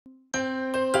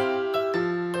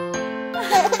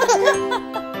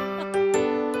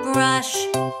Brush,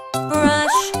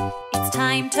 brush, it's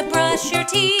time to brush your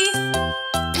teeth.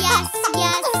 Yes,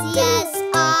 yes, yes,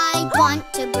 I want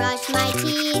to brush my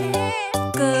teeth.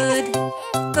 Good,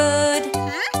 good,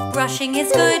 brushing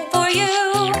is good for you.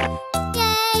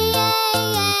 Yay, yay,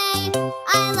 yay,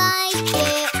 I like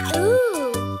it.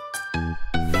 Ooh.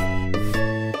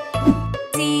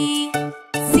 See,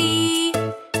 see,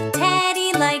 Teddy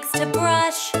likes to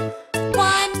brush.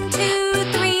 1, 2,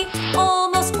 3,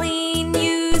 almost clean,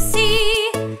 you see.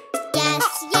 Yes,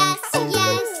 yes,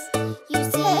 yes, you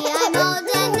see I'm all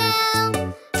done now.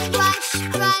 Brush,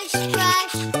 brush,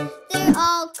 brush, they're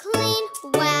all clean,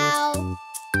 wow.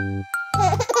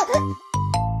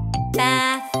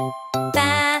 Bath,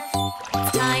 bath,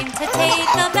 it's time to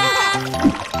take a bath.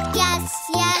 Yes,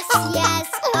 yes, yes,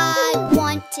 I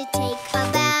want to take a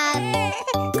bath.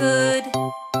 Good,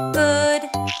 good,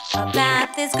 a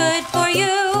bath is good for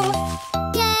you.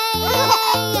 Yay,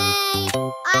 yay, yay,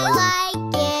 I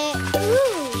like it.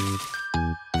 Ooh.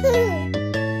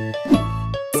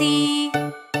 See,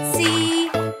 see,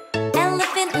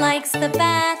 elephant likes the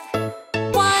bath.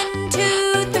 1,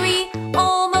 2, 3,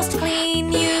 almost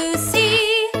clean, you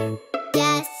see.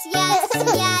 Yes, yes,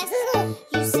 yes,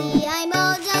 you see I'm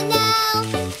all done now.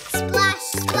 Splash,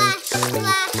 splash,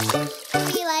 splash,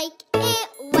 we like it,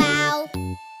 wow.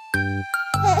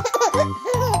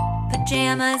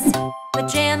 Pajamas,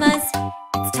 pajamas,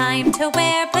 it's time to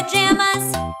wear pajamas.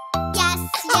 Yes,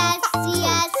 yes,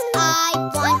 yes, I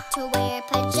want to wear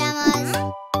pajamas.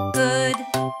 Good,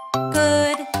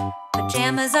 good,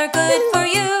 pajamas are good for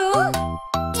you.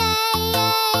 Yay,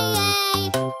 yay,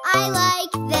 yay, I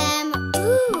like them,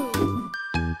 ooh.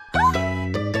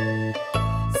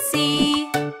 See,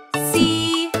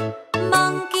 see,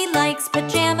 monkey likes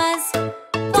pajamas.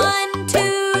 1,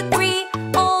 2, 3,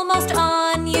 almost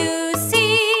on, you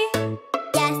see.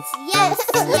 Yes, yes,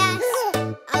 yes,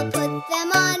 I'll put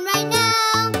them on right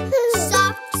now.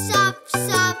 Soft, soft,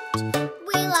 soft,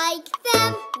 we like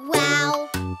them, wow.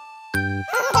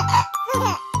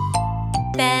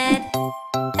 Bed,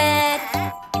 bed,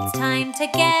 it's time to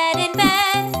get in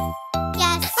bed.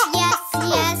 Yes, yes,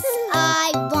 yes,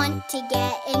 I want to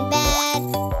get in bed.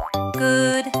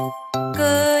 Good,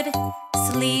 good,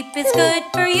 sleep is good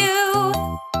for you.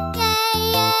 Yay,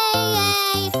 yay,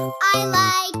 yay, I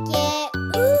like it,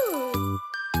 ooh.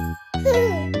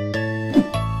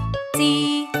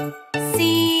 See,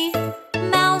 see,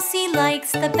 Mousy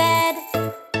likes the bed.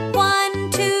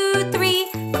 1, 2, 3,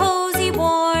 cozy,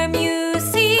 warm, you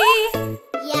see.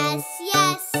 Yes,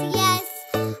 yes, yes,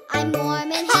 I'm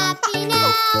warm and happy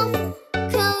now.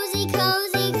 Cozy,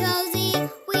 cozy, cozy,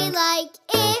 we like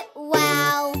it,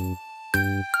 wow.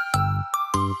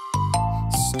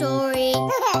 Story,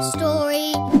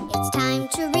 story, it's time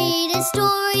to read a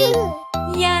story.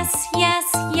 Yes, yes,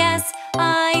 yes,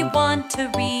 I want to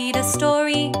read a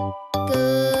story.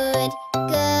 Good,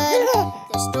 good,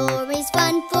 the story's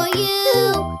fun for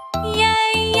you.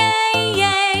 Yay, yay,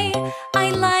 yay, I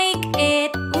like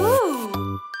it, ooh.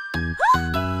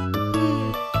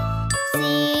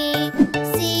 See,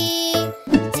 see,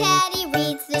 Teddy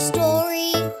reads the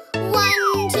story.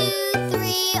 1, 2,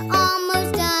 3,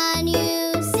 almost done,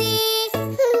 you see.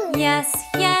 Yes,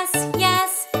 yes,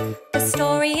 yes, the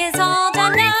story is all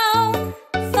done now.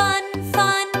 Fun,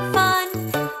 fun, fun,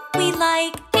 we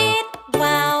like it,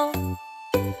 wow.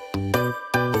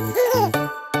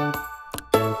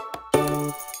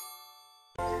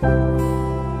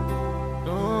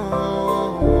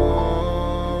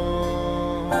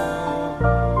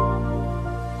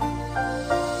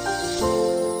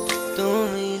 तू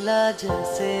मिला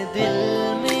जैसे दिल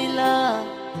मिला,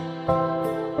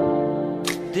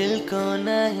 दिल को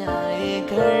नया ये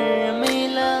घर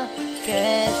मिला।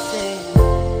 कैसे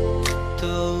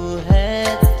तू है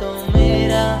तो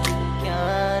मेरा क्या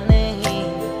नहीं,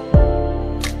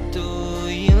 तू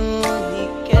यूं ही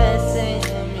कैसे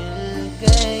मिल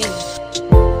गई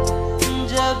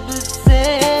जब से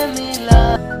मिला।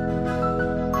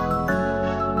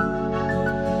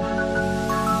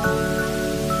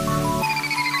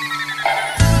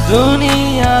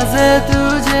 दुनिया से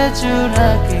तुझे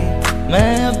चुरा के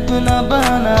मैं अपना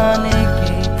बनाने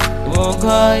की वो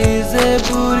ख्वाहिशे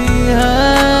पूरी है।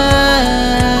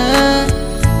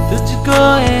 तुझको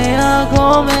ये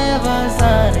आँखों में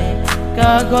बसाने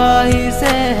का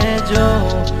ख्वाहिशे है जो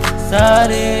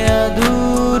सारे अधूरे